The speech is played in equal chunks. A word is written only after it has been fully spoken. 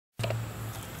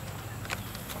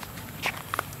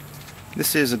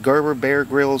This is a Gerber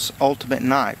Grylls Ultimate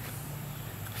Knife,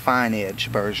 fine edge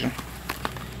version.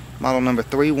 Model number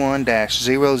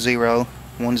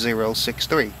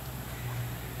 31-001063.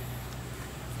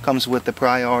 Comes with the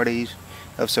Priorities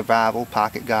of Survival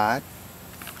pocket guide.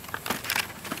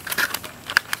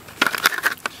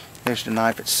 There's the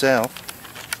knife itself.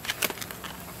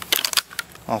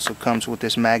 Also comes with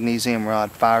this magnesium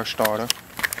rod fire starter.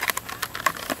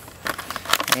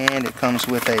 And it comes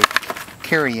with a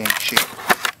carrying sheet.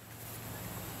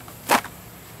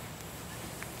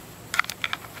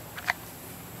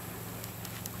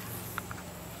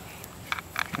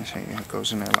 See, it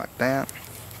goes in there like that.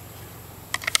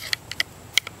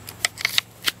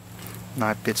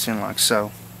 Knife fits in like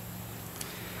so.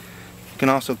 You can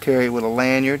also carry it with a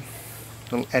lanyard.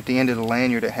 At the end of the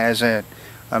lanyard it has an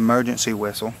emergency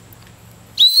whistle.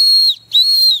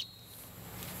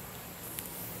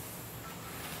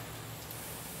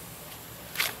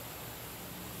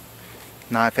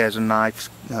 Knife has a nice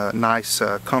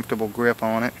comfortable grip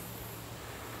on it.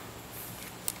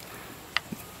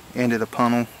 End of the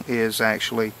pummel is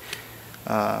actually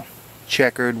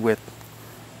checkered with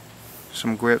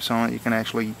some grips on it. You can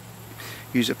actually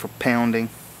use it for pounding.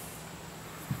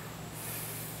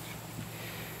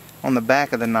 On the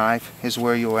back of the knife is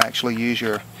where you'll actually use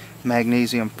your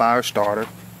magnesium fire starter.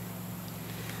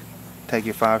 Take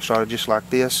your fire starter just like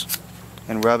this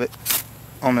and rub it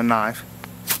on the knife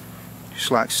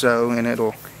just like so, and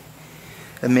it'll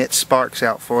emit sparks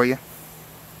out for you.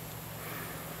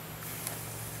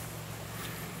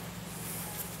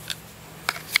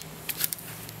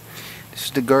 This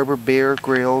is the Gerber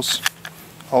Grylls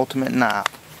Ultimate Knife,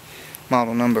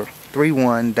 model number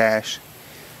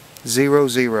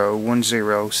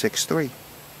 31-001063.